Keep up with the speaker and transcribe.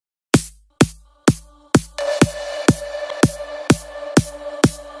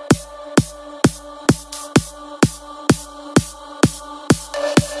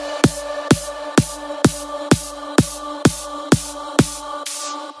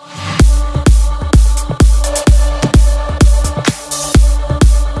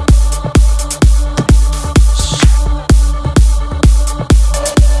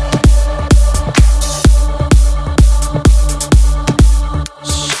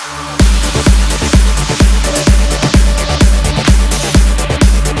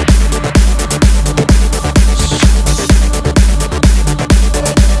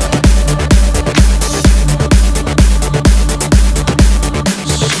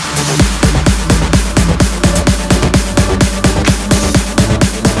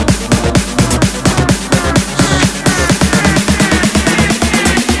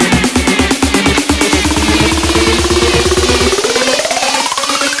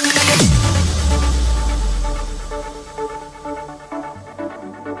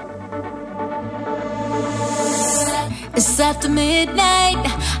after midnight,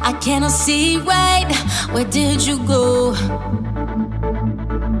 I cannot see right. Where did you go?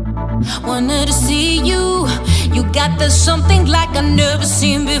 Wanted to see you. You got that something like I've never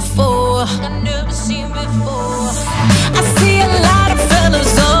seen before. I see a lot of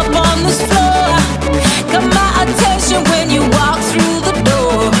fellas up on this floor. Got my attention when you walk through the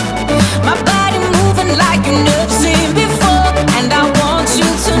door. My body moving like you've never seen before. And I want you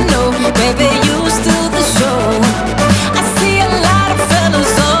to know, baby, you still the show. I see a lot of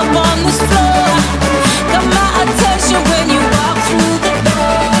fellas up on this floor. Got my attention when you walk through the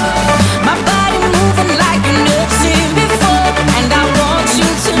door. My body moving like you've never seen before. And I want you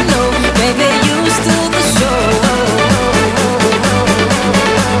to know, baby, you still the show.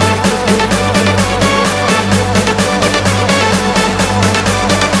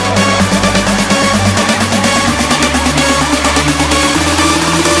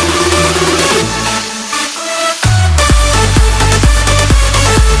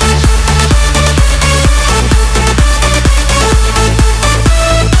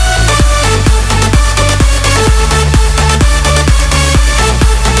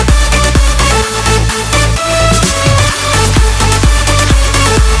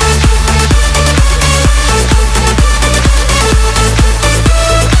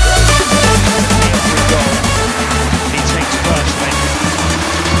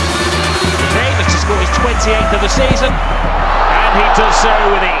 Of the season, and he does so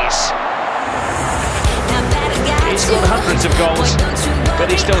with ease. He's scored hundreds of goals, but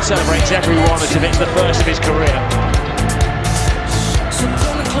he still celebrates every one as if it's the first of his career.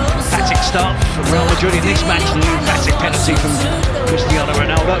 Emphatic start from Real Madrid in this match, an emphatic penalty from Cristiano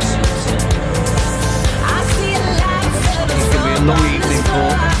Ronaldo. It's going to be a long evening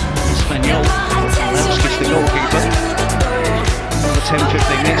for Espanyol. That's just the goalkeeper. Another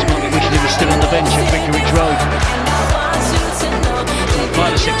 10-15 minutes, might be wishing he was still on the bench at Vicarage Road.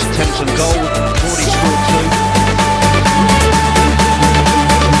 5 or 6 attempts on goal, already scored 2.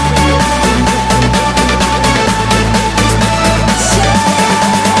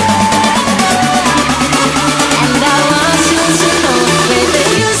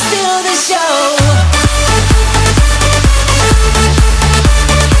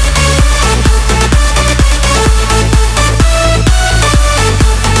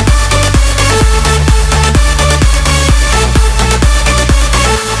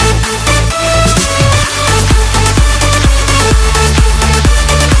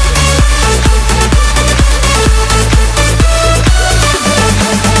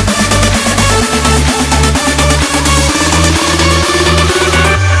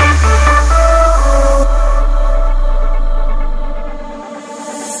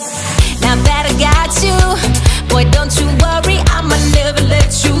 Boy, don't you worry, I'ma never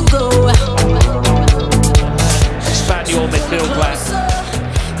let you go. Espanyol midfield plan.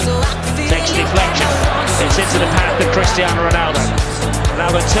 Next deflection. It's into the path of Cristiano Ronaldo.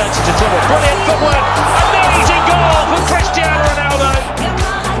 Ronaldo turns into trouble. Brilliant footwork. Amazing goal from Cristiano Ronaldo.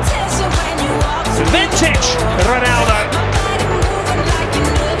 Vintage Ronaldo.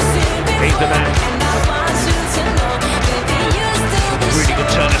 He's the man. Really good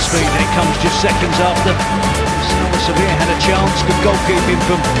turn of speed, and it comes just seconds after. Sevilla had a chance, good goalkeeping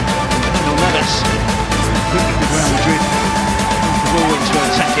from Ronaldo. Quickly with Real Madrid, the ball into an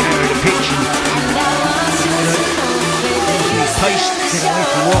attacking area of the pitch, and he's paced, get away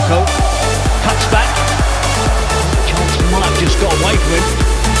from Rocco, cuts back, chance might have just got away from him.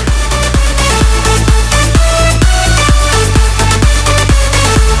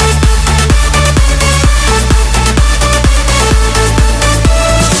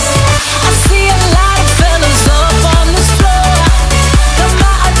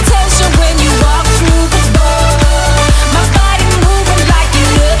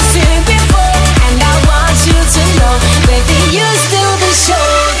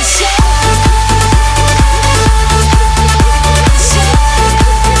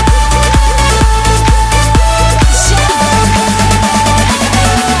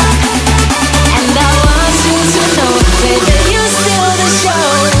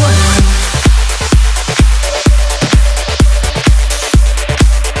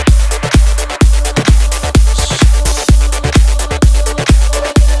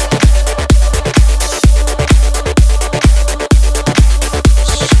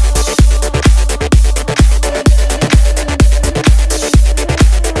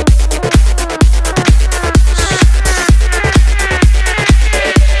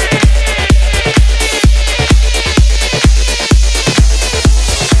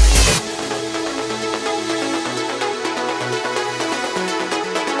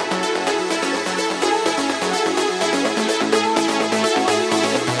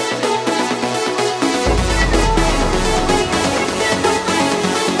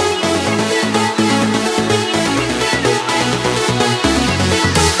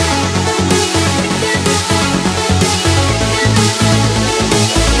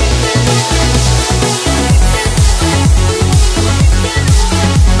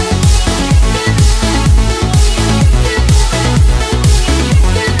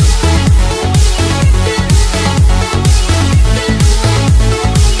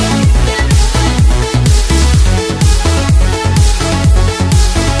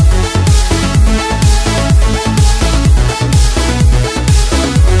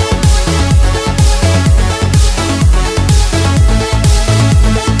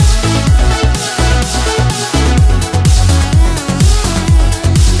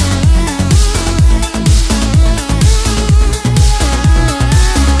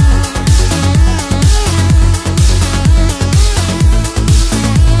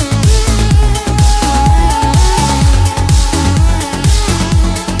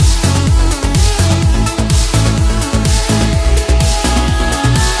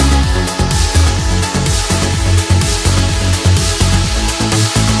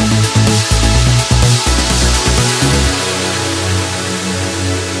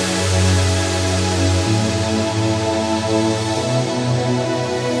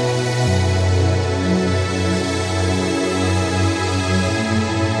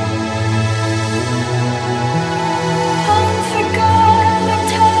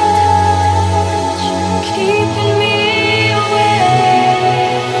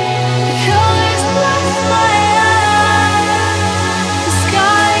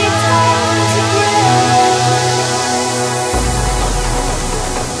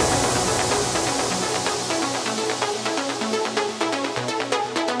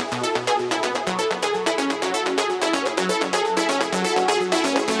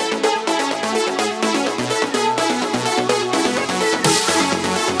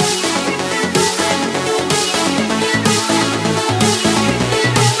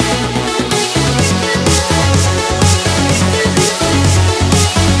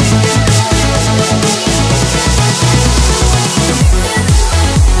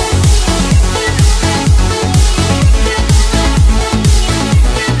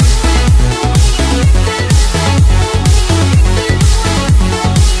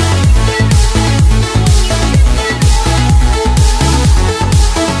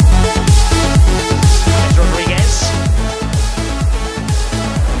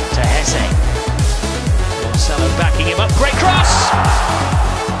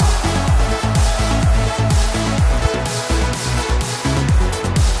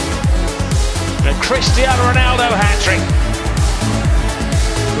 Cristiano Ronaldo hat-trick.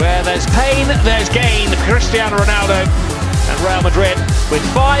 Where there's pain, there's gain. Cristiano Ronaldo and Real Madrid with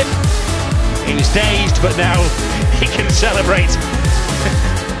 5. He was dazed, but now he can celebrate.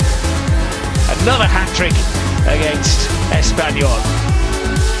 Another hat-trick against Espanyol.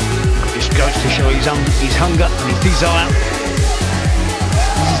 Just goes to show his hunger and his desire,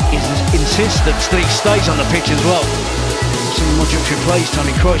 his insistence that he stays on the pitch as well. Some Modric replaced,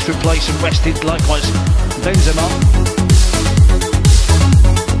 Toni Kroos replaced and rested, likewise Benzema.